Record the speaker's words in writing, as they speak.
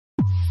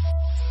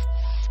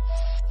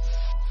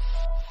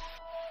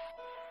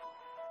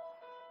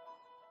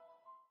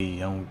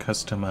own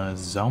customer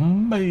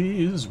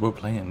zombies. We're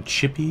playing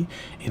Chippy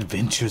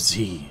Adventure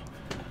Z.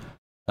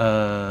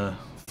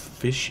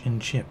 Fish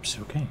and chips,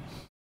 okay.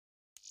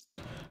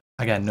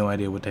 I got no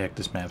idea what the heck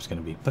this map's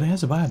gonna be, but it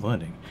has a Bible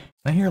ending.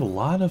 I hear a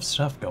lot of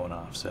stuff going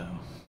off, so.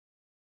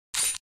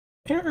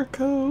 Error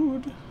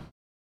code.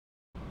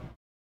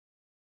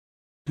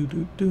 What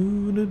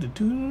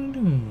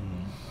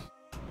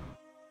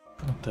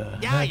the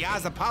heck? Yeah,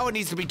 the power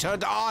needs to be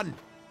turned on.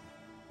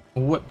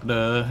 What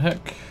the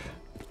heck?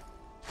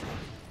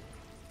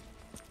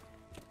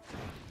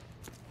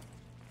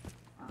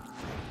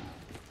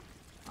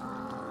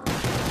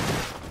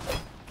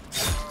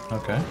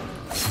 Okay.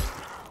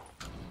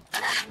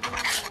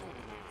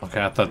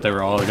 Okay, I thought they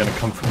were all gonna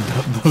come from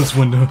those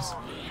windows.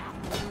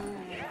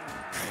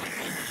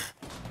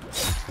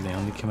 And they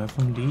only come out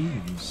from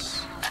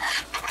these.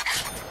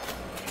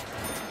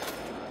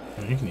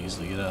 And you can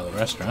easily get out of the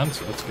restaurant,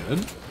 so that's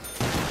good.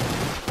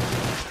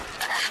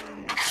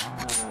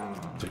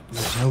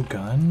 There's no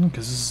gun?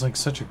 Because this is like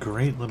such a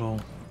great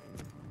little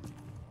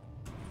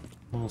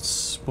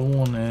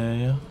spawn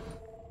area.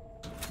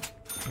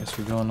 Guess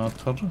we're going out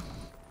total.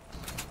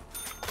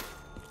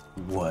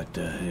 What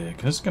the heck?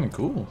 This is kind of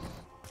cool.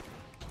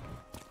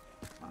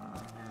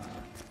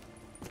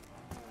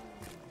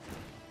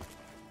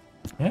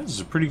 Yeah, this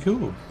is pretty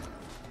cool.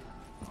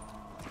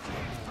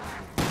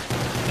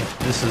 If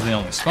this is the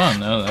only spawn,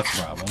 though, that's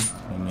a problem.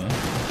 I mean,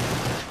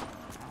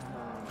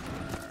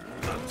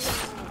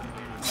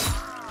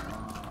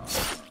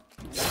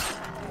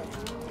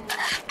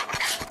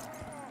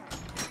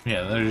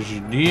 yeah, there's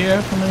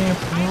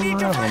definitely a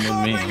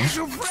problem with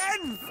me.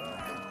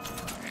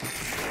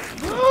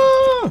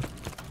 Ah!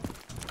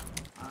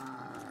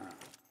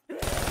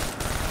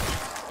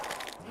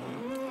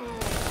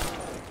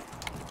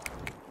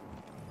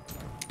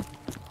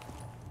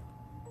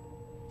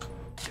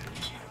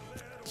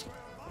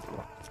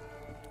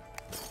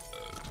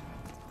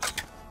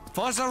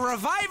 For the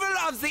revival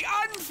of the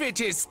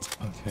unfittest.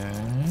 Okay,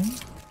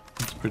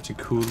 that's pretty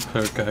cool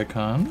perk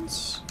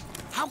icons.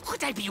 How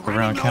could I be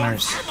Around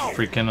counters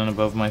freaking on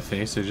above my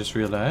face, I just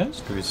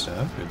realized. Good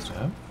stuff, good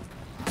stuff.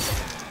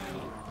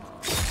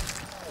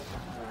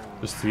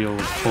 Just the old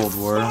Cold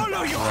War around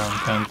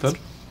counter.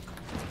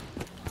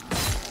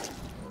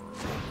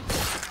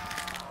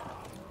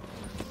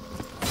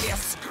 Your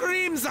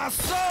screams are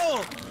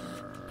so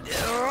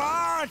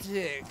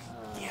erotic.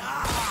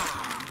 Yeah.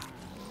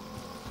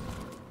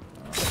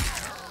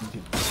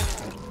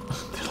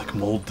 They like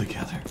mold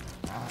together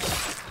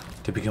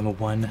to become a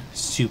one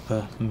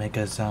super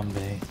mega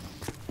zombie.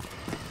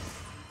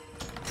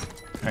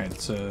 Alright,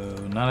 so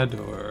not a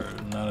door,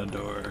 not a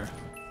door.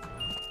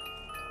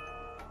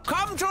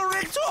 Come to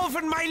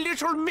Richthofen, my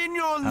little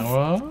minions!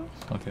 Power?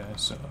 Okay,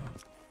 so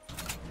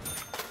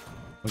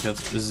we got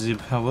the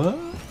power,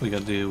 we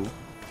got the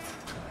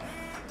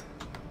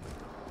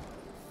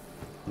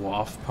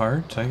WAF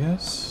part, I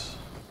guess.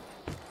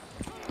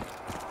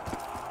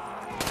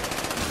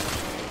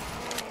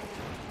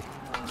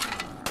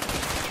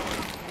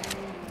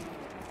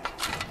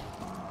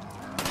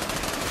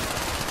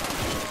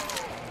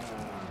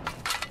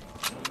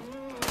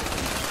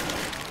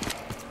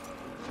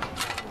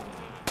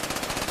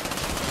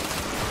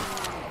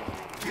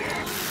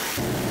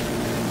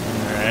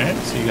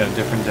 So you got a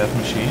different death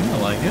machine. I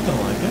like it. I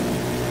like it.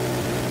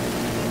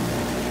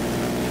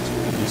 It's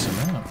a decent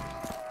map.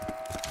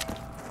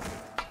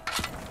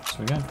 So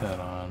we got that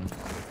on.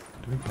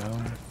 Do we go?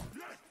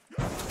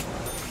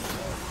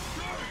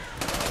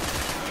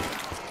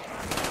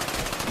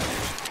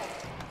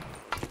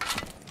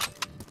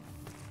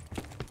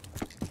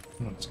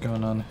 What's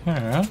going on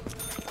here?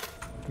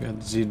 We got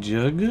the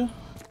jug.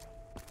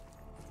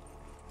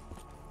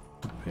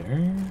 Up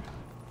here.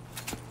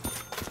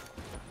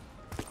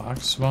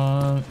 Box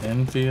spawn,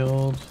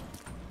 infield.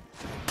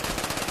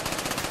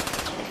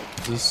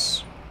 Is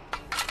this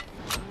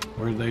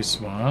where they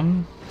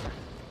spawn?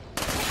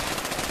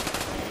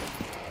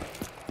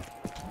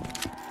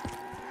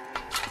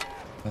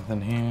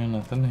 Nothing here,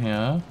 nothing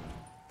here.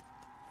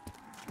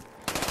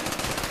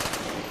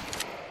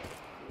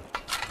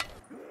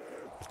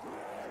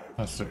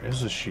 Yes, there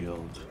is a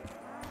shield.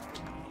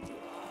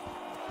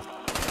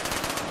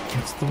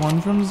 It's the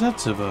one from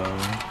Zetsubo.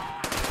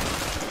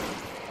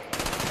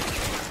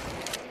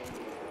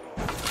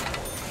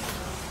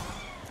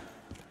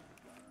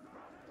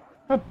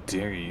 How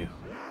dare you?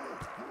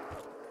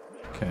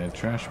 Okay,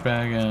 trash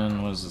bag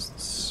and what is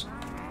this?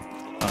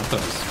 Oh,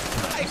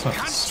 I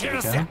can't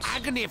cherish the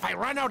agony if I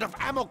run out of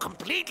ammo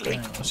completely.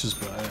 Yeah, let's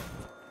just buy it.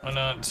 Why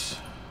not?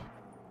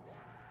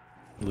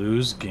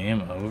 Lose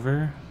game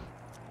over?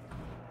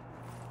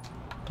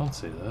 Don't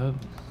say that.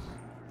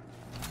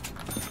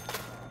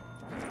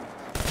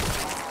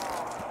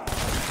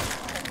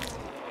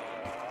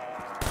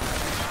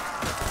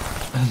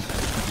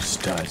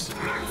 Just dies.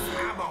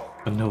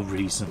 For no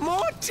reason.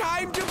 More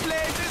time to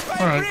play this.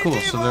 Alright, cool.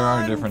 So there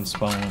are different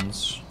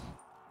spawns.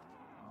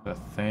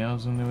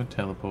 1,000 to a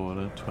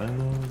teleporter,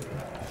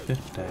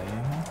 1250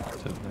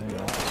 to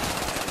there.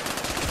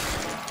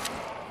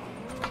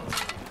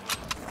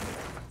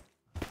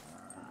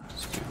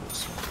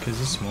 Because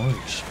it's more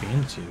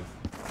expensive.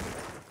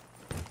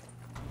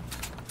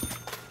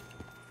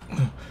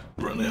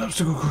 Run the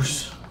obstacle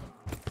course.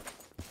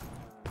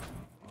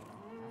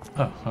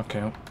 Oh,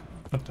 okay.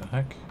 What the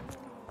heck?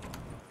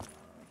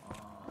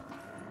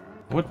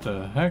 What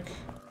the heck?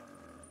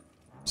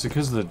 Is it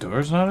because the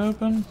door's not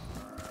open?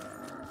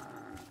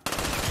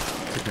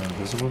 It's like an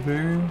invisible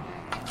barrier?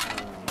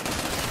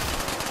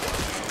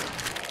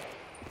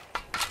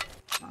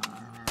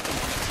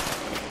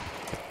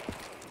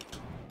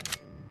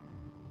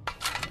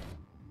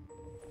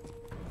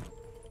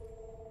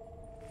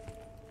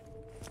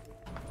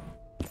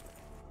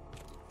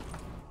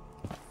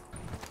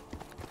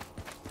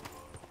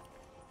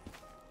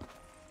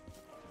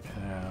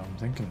 I'm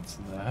thinking it's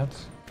that.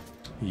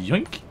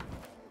 Yoink!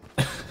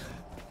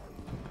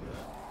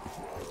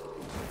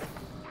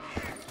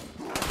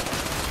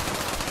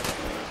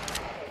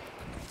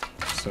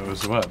 So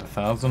it's what,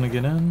 1,000 to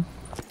get in?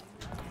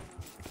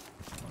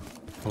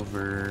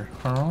 Over,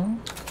 huh?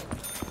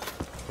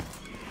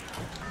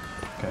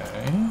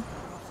 Okay.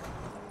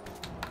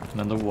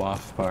 Another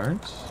waft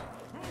part.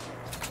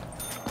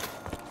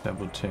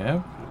 Double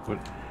tap. With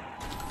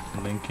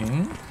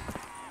linking.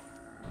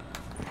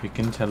 We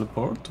can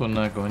teleport. We're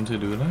not going to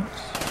do that.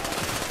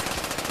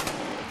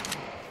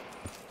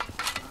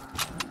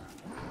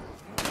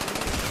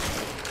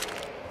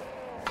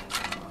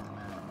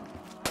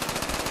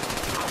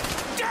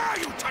 Dare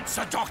you touch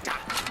the doctor?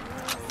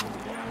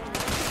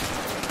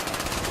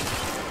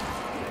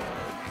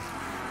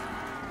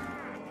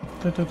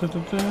 Da, da, da, da,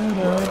 da,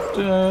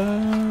 da.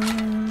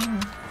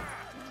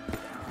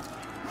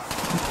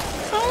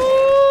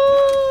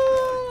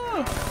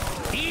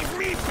 Leave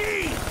me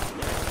be!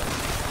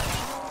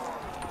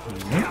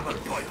 Double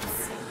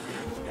points.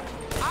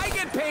 I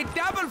get paid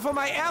double for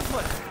my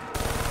effort.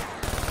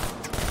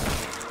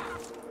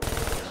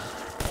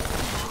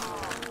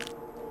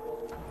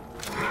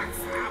 Max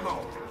ammo.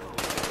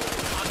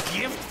 A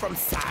gift from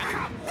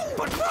Sam.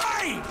 But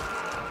why?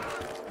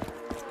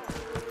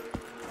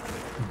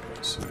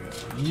 So we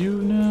got you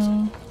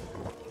now.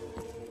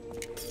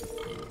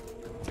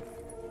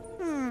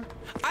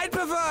 I'd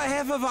prefer a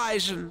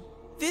Hefeweizen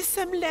with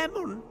some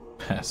lemon.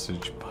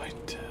 Passage by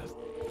death.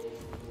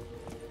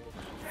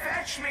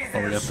 Fetch me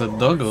Oh, we got the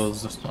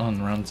doggos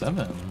on round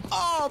 7.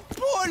 Oh,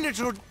 poor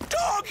little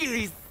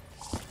doggies.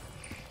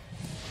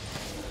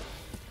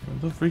 Where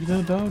the freak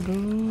the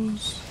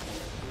doggos?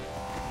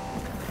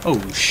 Oh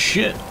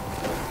shit!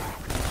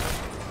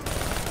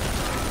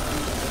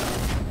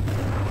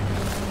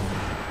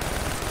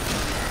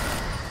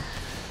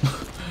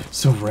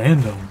 So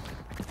random.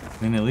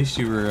 I mean, at least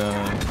you were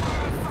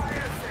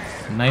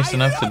nice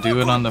enough to do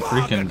it on the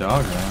freaking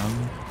dog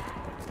round.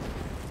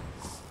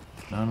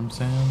 Know what I'm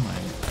saying?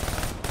 Like,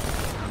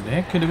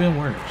 that could have been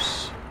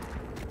worse.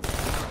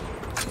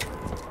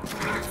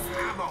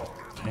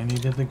 And he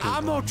did the good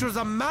Ammo one. to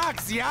the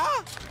max, yeah?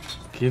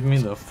 Give me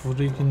the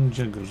freaking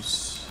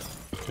jiggles.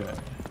 Okay.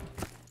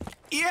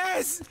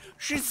 Yes,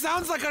 she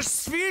sounds like a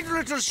sweet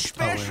little Oh, we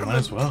special. might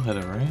as well hit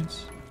it,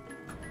 right?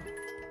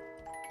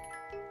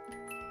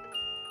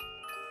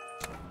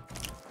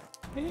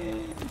 I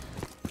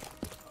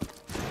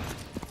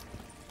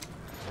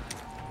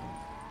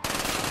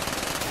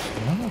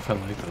don't know if I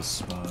like this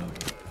spot.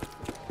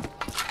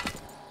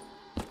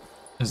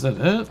 Is that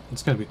it?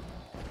 It's gotta be.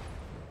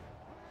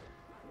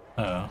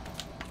 Oh.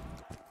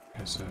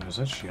 Okay, so is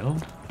that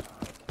shield?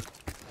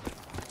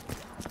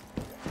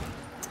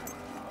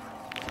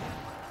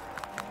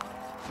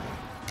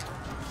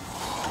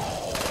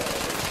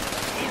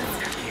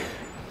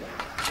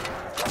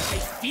 I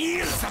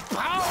feel the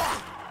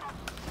power.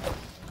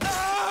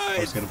 Oh, I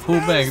was gonna pull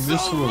back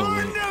just a little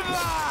bit.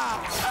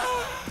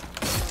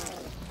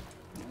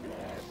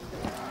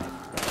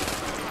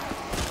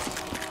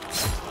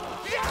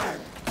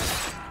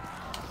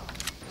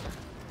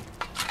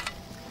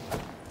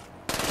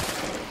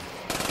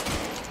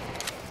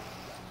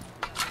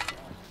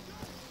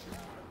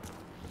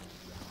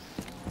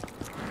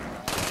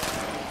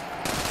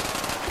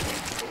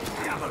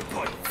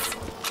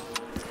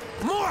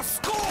 More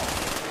score!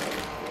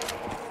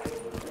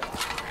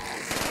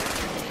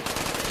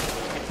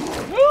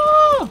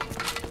 Ah!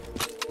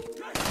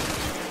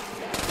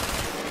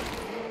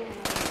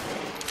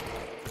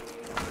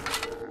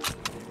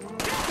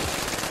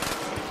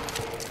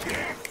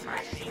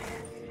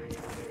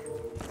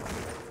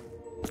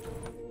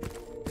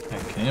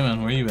 Okay,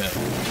 man, where you at?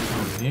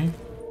 Over here?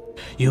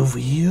 You over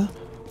here?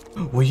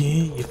 Where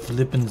you at, you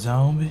flipping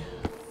zombie?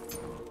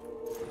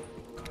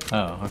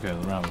 Oh, okay,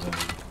 the round was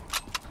ended.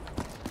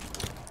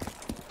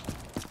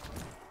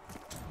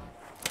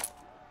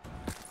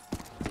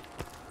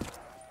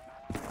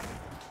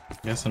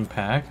 Guess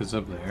pack is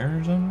up there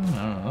or something? I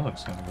don't know, that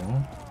looks kinda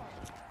cool.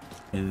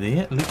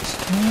 That looks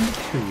kinda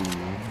cool.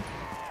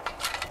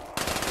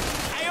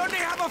 I only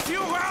have a few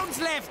rounds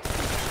left.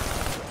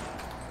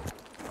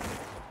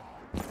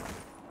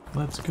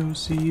 Let's go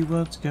see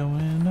what's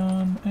going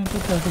on at the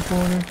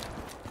teleporter.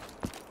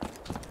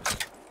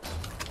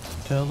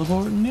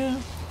 Teleporting, yeah.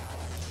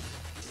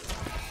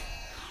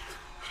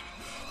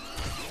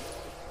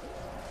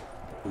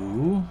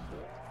 you.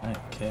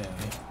 Okay.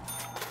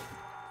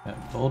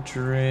 That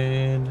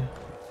Vulturade.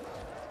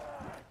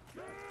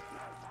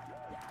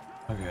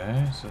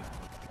 Okay, so...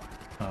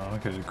 Oh, I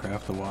could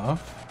craft the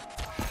waff.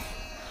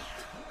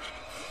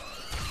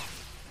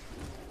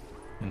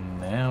 And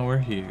now we're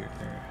here.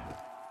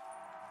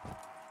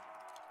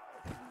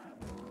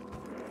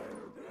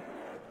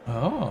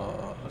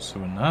 Oh, so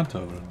we're not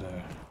over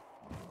there.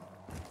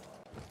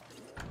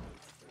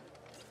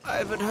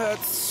 I would hurt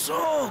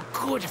so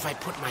good if I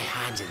put my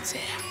hand in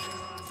there.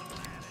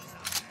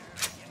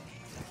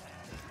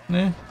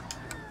 Nah.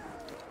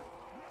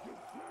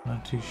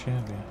 Not too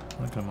shabby.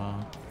 Look at them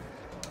all.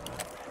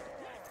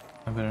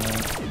 I better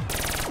not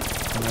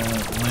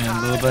land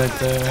a little bit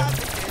there.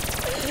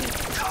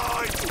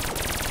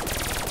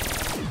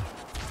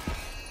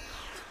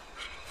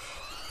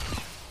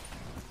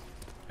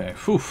 Okay,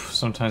 whew.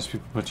 Sometimes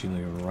people put you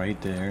like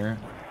right there.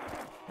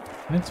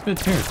 And it's a bit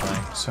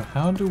terrifying. So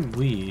how do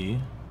we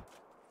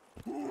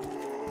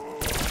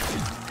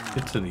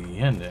get to the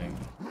ending?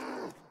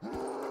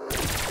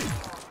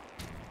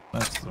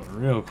 That's the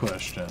real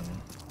question.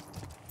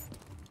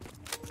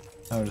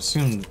 I would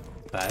assume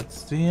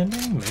that's the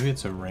ending? Maybe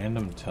it's a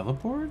random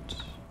teleport?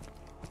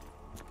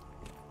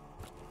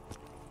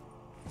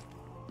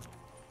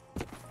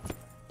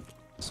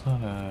 It's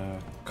not a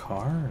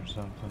car or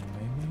something,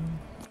 maybe?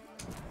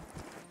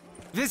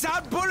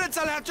 Without bullets,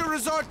 I'll have to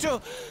resort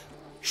to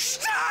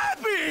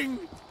stabbing!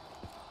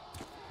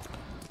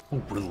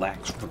 Oh,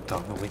 relax,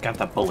 we got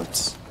the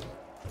bullets.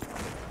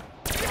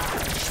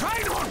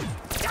 Try one!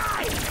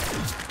 Die!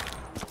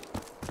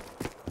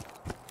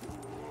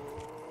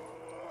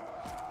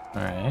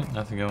 Alright,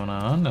 nothing going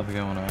on, nothing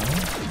going on.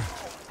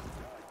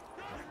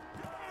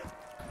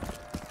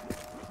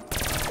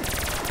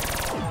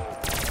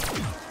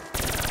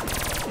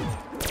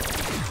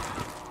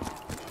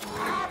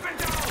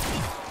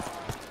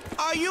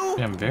 Are you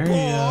Yeah, I'm very,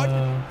 bored?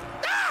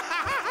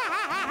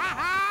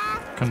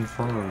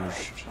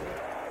 confused.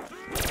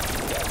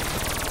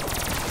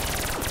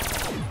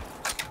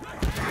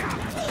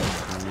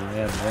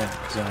 Yeah,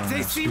 that,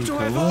 They seem to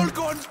have all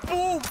gone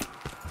boom!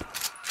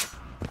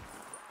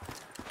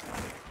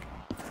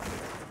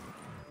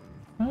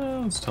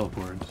 Let's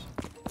teleport.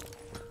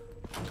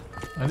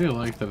 I do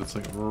like that it's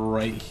like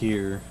right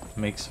here.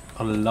 Makes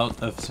a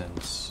lot of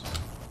sense.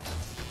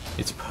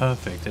 It's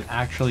perfect. It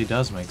actually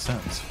does make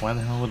sense. Why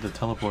the hell would the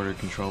teleporter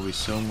control be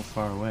so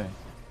far away?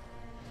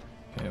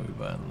 Okay, we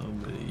buy a little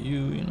bit of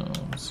you, you know what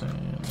I'm saying?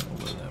 A little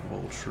bit of that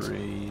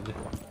Vulturade.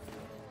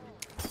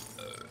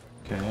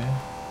 Okay.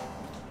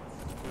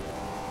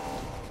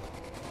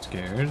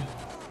 Scared.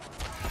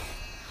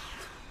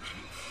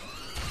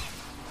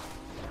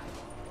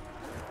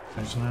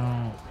 There's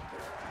no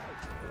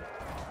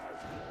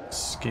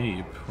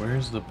escape.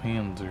 Where's the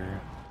Panzer?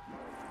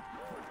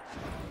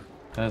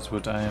 That's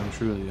what I am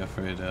truly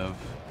afraid of.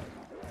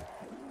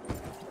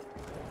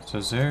 So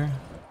is there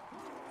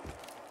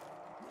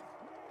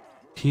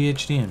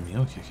PhD and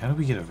meal kick? How do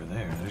we get over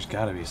there? There's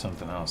gotta be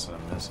something else that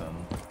I'm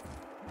missing.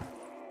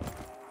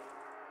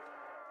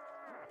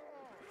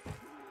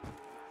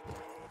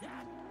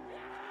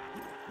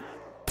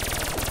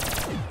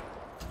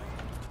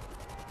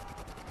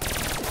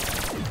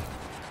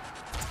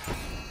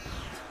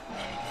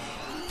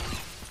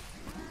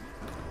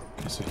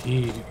 So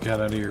he got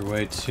out of your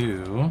way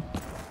too.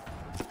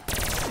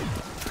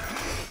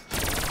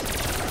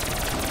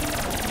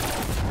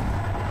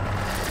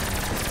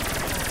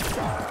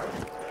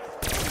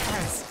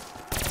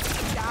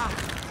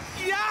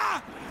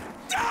 Yeah!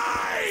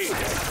 Die!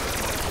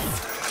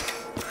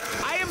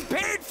 I am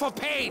paid for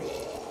pain!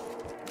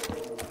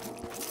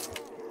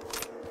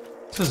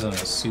 This isn't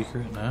a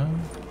secret now.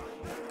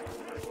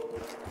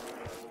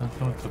 I don't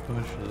know what the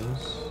bush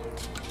is.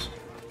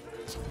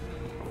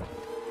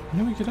 How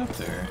do we get up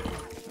there?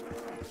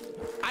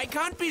 I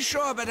can't be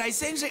sure, but I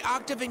think the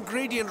active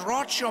ingredient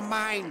rots your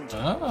mind.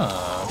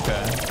 Ah,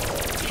 okay.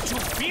 Did you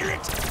feel it?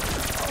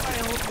 Oh, I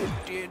hope you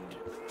did.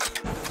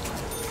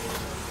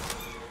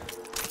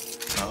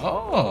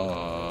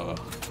 Oh.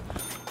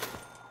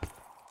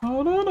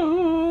 Oh, no,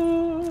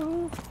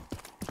 no.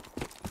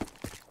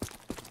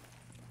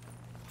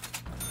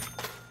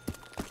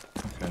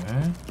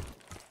 Okay.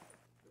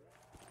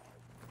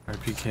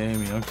 RPK,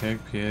 meal kick,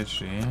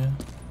 PhD.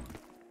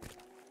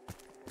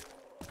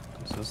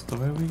 Is this the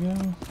way we go?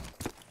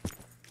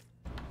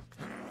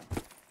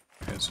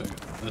 Okay, so I go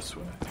this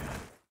way.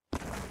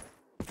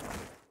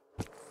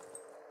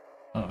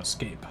 Oh,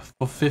 escape.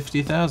 Well,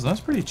 50,000. That's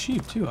pretty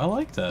cheap, too. I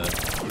like that.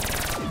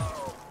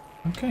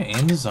 Okay,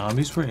 and the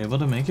zombies were able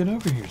to make it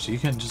over here, so you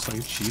can just,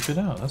 like, cheap it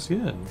out. That's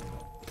good.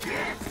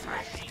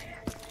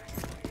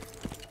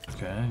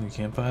 Okay, you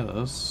can't buy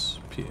this.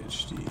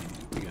 PhD.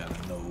 We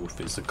gotta know if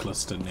it's a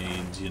cluster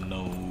names, you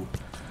know.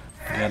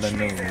 Gotta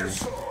know.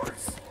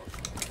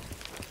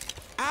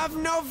 Have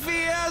no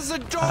fear, the I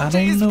doctor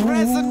don't is know,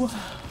 present.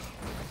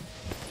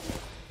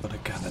 but I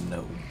gotta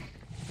know.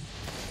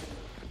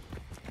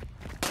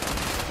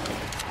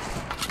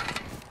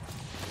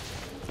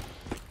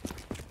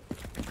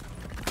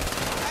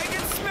 I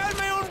can smell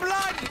my own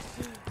blood.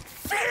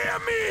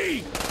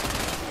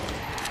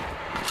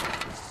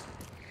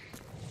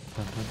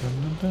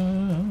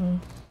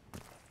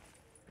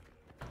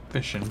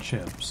 Fish and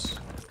chips.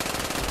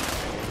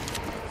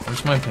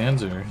 Where's my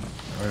Panzer?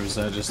 Or is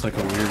that just like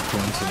a weird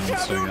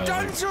coincidence? I got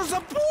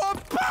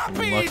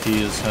like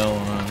lucky as hell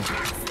on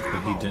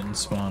that he didn't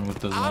spawn with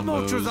the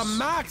zombos. To the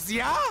max,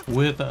 yeah?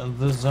 With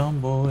the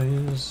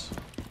zomboys.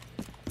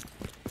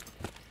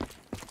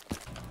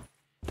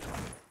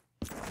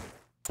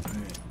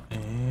 Alright,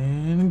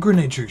 and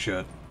grenade trick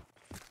shot.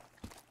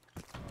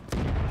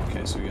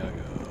 Okay, so we gotta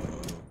go.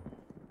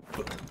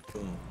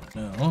 Boom.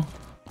 No.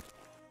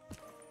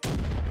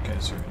 Okay,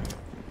 so we're gonna go.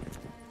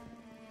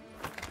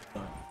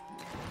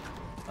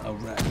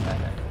 Alright.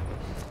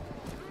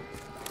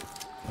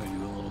 I do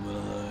a little bit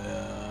of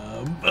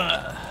the.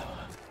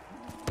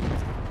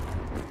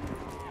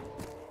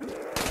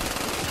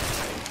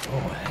 Oh,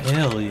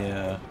 hell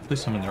yeah. At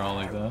least some of them are all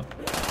like that.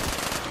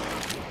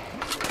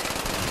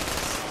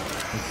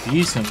 A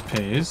decent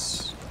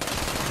pace.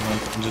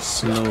 Like, just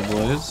slow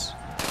boys.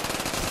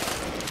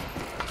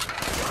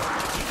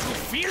 Did you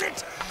feel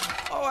it?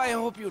 Oh, I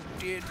hope you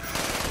did.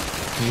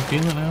 Can you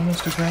feel it now,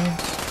 Mr.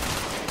 Krabs?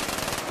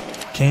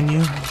 Can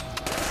you?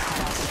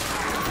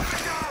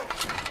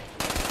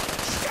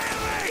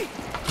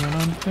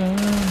 I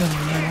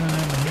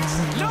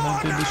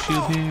did the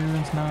shield here and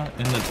it's not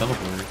in the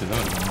teleporter because that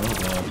would have been real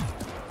bad.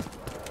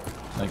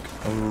 Like,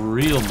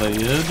 real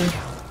bad.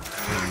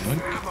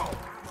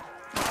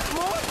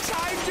 More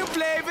time to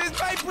play with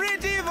my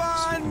pretty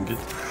one!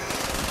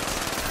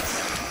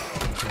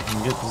 I can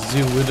get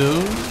the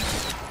widows.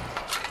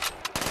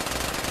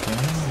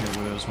 Okay, your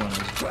widows one is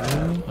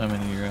good. I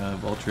mean, your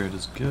vulture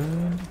is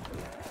good.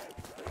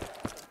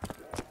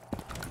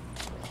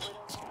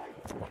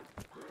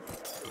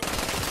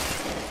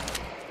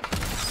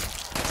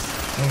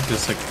 I like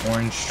this like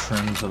orange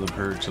trim to the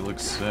perks, it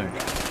looks sick.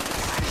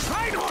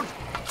 Reinhold,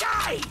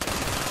 die!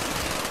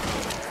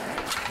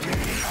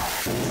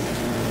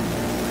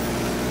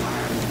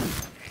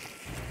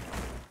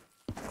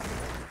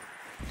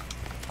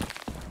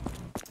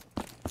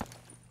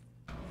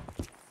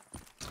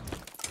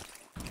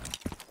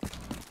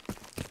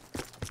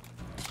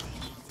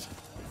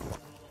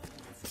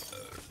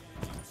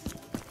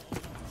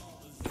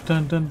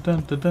 Dun dun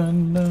dun dun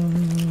dun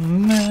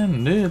dun,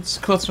 and it's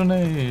cluster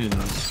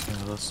nades.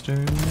 Cluster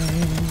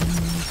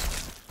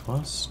nades.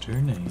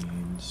 Cluster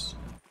nades.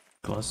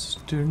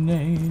 Cluster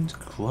nades.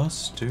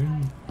 Cluster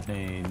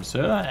nades.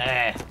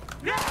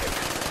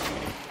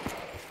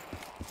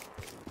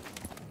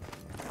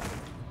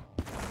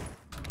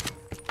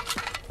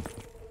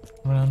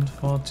 Round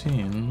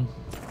 14.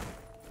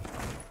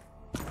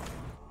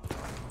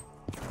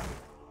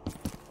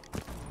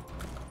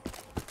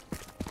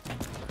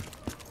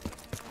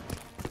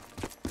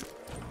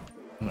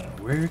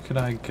 Where could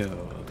I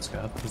go? It's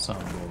got the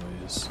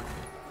zomboys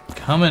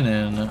coming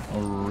in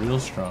real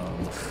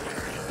strong.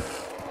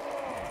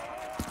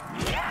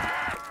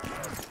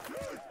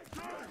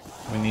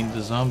 We need the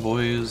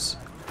zomboys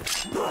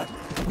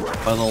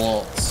by the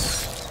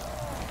waltz.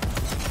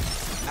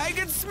 I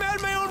can smell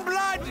my own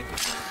blood!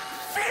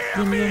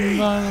 Give me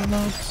by the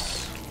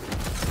waltz.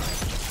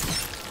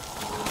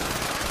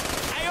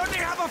 I only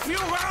have a few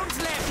rounds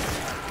left!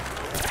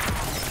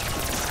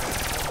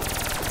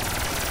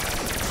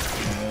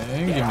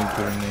 Okay, give me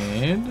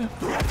grenade.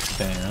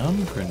 Bam,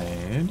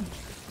 grenade.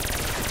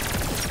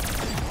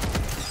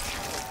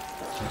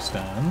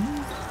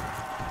 Extend.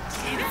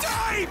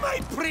 Die, my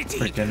pretty!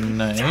 Freaking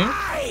knife.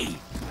 Die!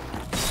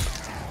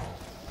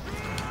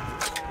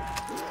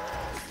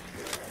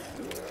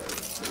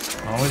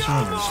 Always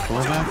remember, just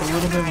pull back a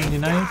little bit when you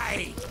knife.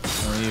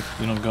 Or if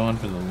you don't go in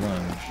for the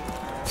lunge.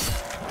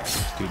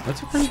 Dude,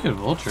 that's a pretty good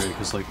vulture,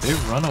 because like they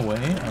run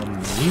away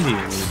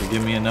immediately to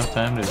give me enough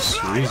time to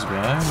squeeze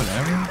by,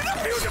 whatever.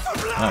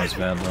 That was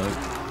bad luck.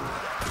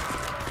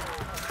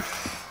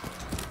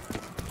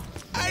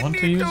 I want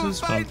to use this,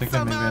 but I'm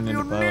thinking maybe I need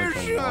to buy like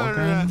a wall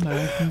gun that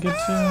I can get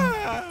to.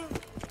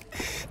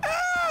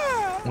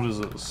 What is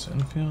this?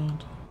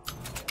 Infield?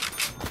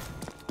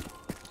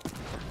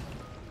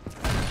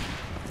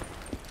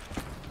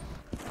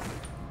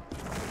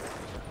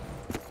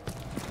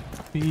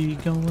 Be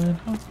going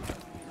up.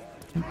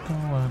 Keep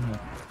going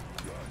up.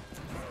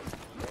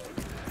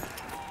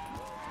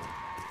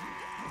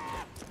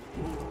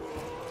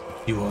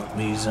 You want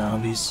me,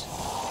 zombies?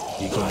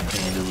 You can't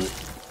handle it.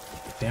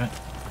 Damn it.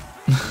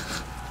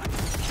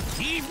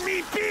 Leave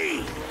me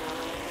be!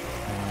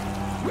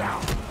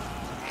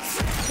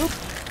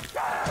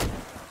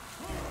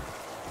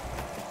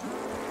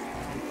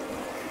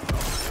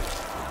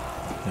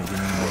 Give me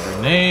a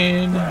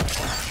grenade.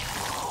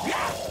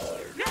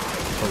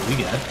 Oh, we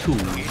got two.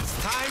 It's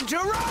time to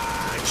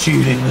run!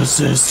 Cheating the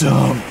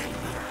system.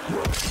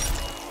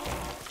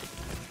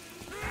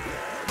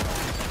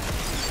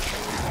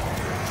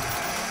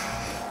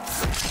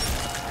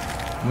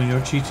 When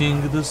you're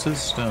cheating the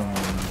system.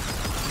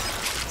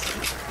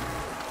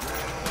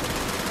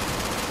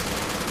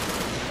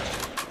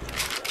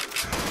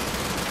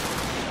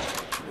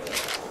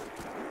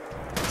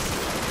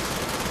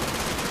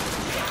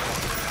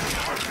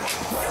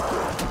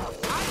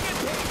 I get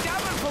paid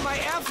double for my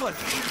effort!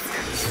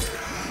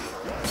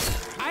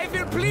 I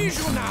will please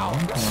you now.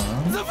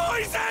 The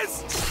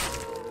voices!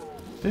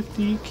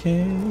 50k.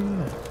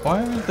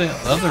 Why was the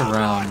other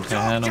round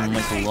I had them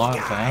like a lot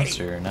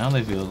faster? Now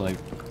they feel like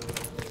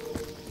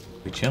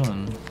we're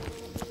chilling.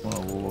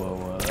 Whoa, whoa,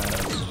 whoa,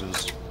 that's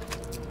just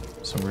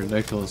some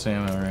ridiculous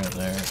ammo right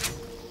there.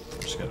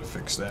 Just gotta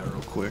fix that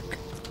real quick.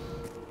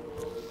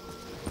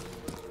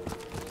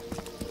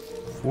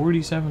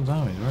 47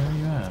 zombies, where are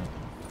you at?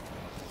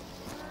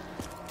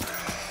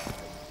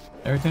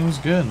 Everything was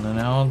good, and then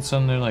now all of a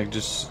sudden they're like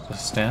just a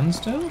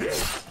standstill?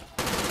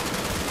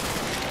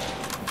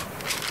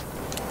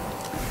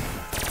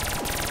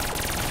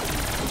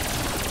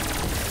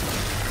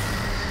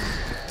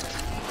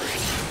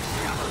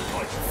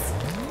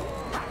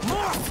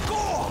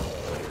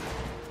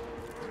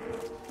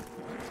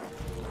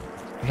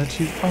 Let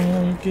you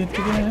all get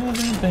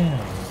together, bam.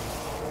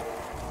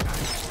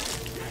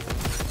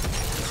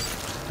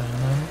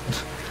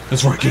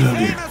 Let's work it out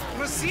here.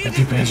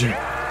 Empty panzer.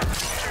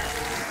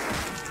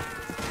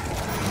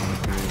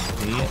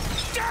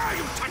 Dare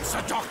you touch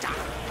the doctor?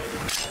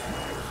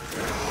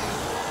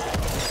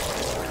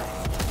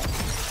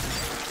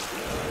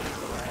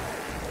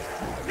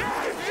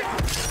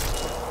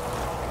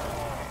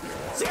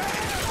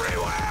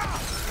 Everywhere!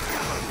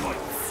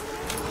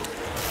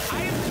 I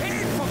am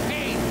paid for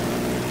pain.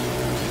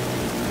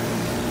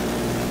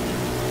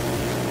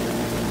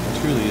 It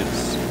truly is.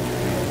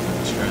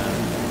 Strap.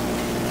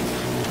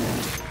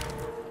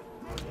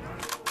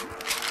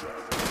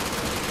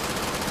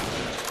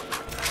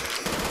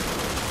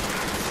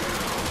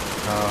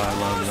 Oh, I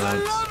love that.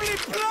 Lovely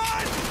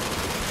blood!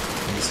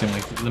 It seemed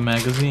like the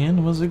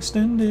magazine was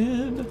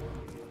extended.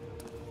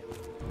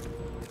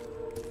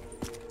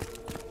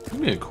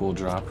 That'd be a cool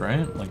drop,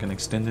 right? Like an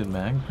extended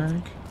mag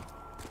perk?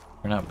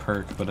 Or not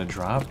perk, but a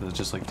drop that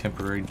just like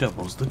temporary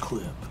doubles the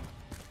clip.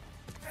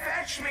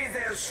 Fetch me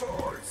their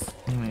swords.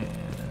 Yeah.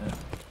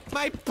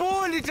 My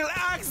poor little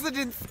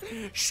accidents.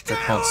 Stay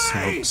They're called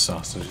away! smoked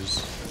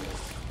sausages.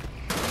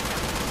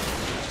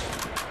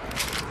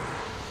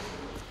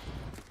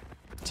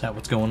 Is that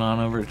what's going on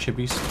over at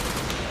Chippy's?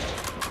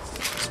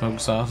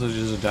 Smoked sausage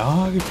is a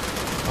dog? A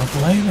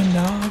flaming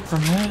dog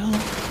from hell?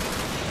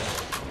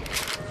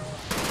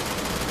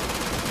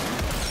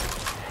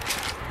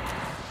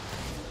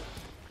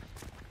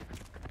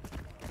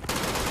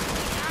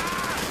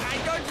 I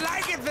don't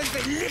like it when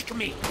they lick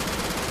me.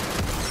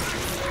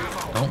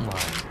 Don't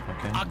lie,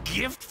 okay? A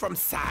gift from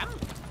Sam?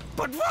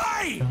 But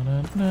why?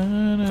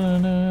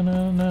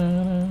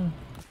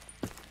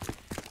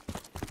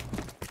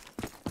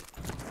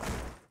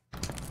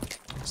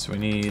 So we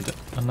need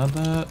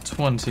another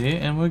 20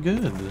 and we're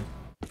good.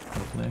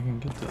 Hopefully I can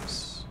get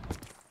this.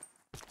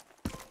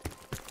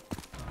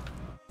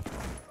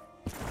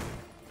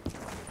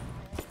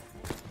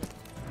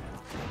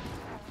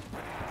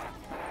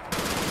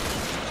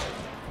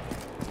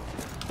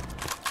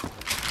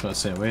 So I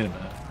say, wait a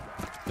minute.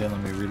 They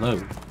let me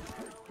reload.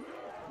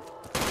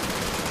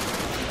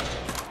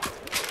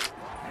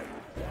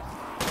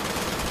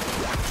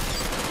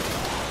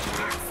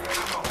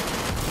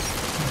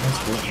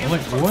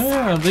 Like,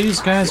 where are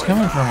these guys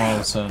coming from all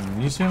of a sudden?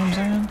 You see what I'm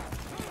saying?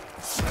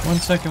 1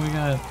 second we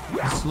got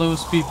the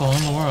slowest people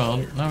in the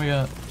world. Now we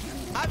got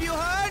Have you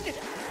heard?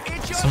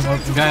 It's your some turn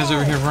to guys go.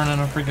 over here running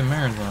a freaking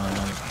marathon.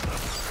 Like,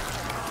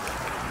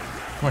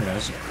 come on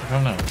guys, I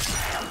don't know.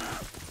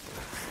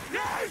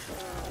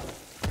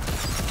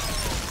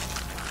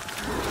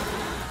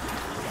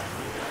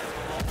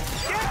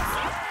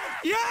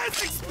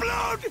 Yes,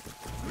 explode!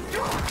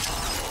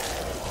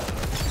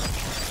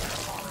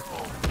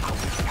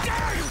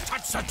 Dare you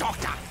touch the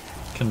doctor?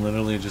 Can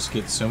literally just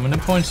get so many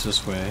points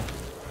this way.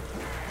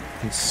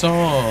 And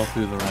saw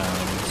through the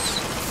rounds.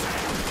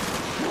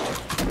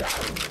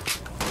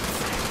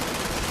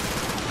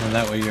 And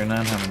that way you're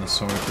not having to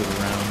soar through the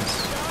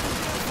rounds.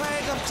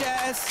 Afraid of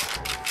death.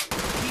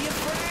 Be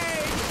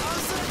afraid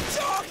of the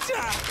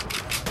doctor.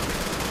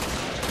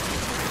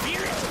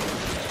 Feel it?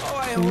 Oh, I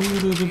hope.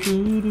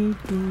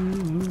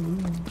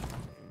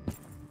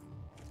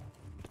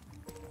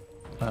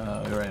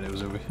 Right, it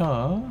was over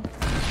here.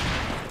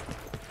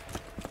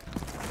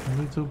 A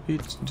little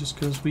bit, just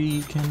because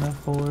we can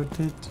afford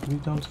it. We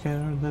don't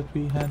care that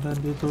we had a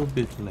little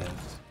bit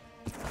left.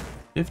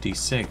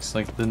 56,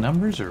 like the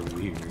numbers are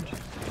weird.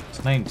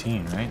 It's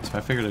 19, right? So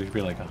I figured it would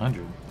be like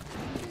 100.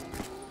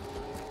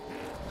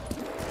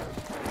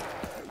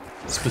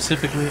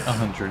 Specifically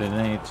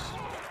 108.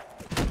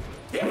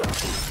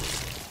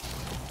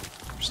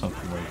 Or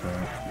something like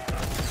that.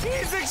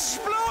 He's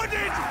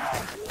exploded!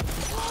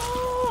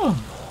 Oh.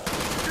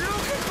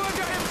 Look at what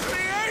I have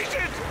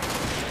created!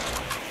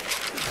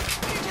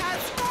 It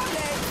has no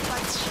legs,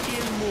 but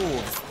still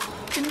moves.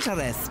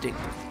 Interesting.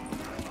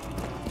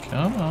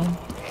 Come on.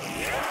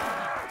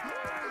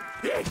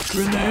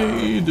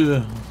 Grenade!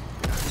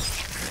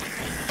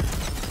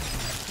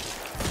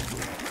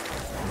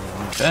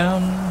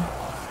 Down.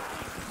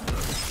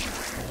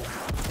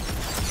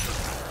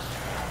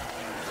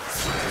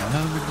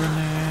 Another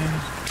grenade.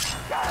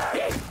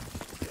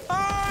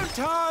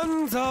 Alton!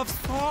 Wings of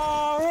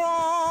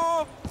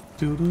sorrow.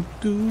 Do do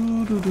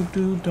do do do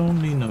do.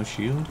 Don't need no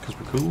shield because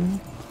we're cool.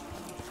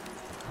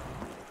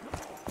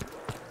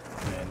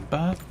 And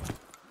bop.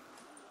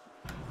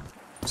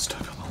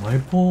 Stuck on the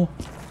light pole.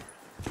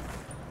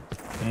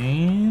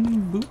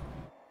 And boop.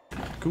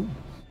 Cool.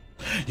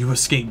 You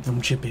escaped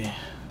from Chippy.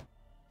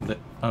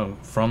 Oh,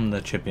 from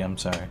the Chippy, I'm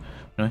sorry.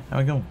 Anyway, how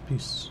we going?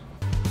 Peace.